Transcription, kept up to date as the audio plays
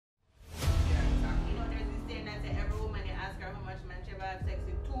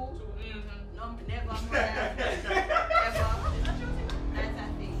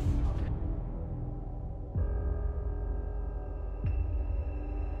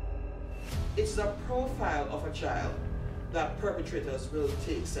It's the profile of a child that perpetrators will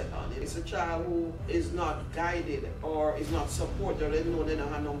take set on. It's a child who is not guided or is not supported, or they know they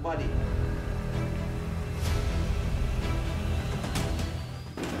don't have nobody.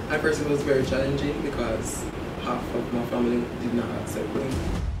 I personally was very challenging because half of my family did not accept me.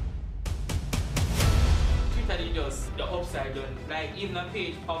 Twitter did just the upside down. Like even a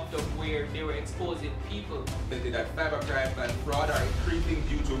page popped up where they were exposing people. They did that cybercrime and fraud are increasing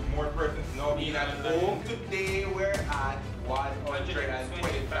due to more persons now being at home. Today we're at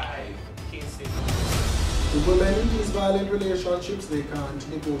 125 cases. The women in these violent relationships, they can't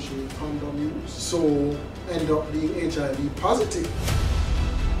negotiate condom use, so end up being HIV positive.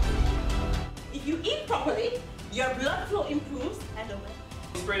 If you eat properly, your blood flow improves and the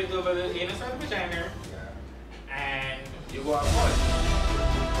Spread it over the inner side of the vagina, and you go out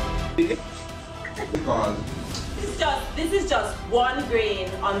Because this is just 1 grain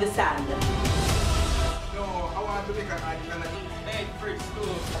on the sand. no, I want to make an egg fridge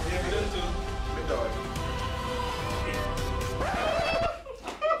too.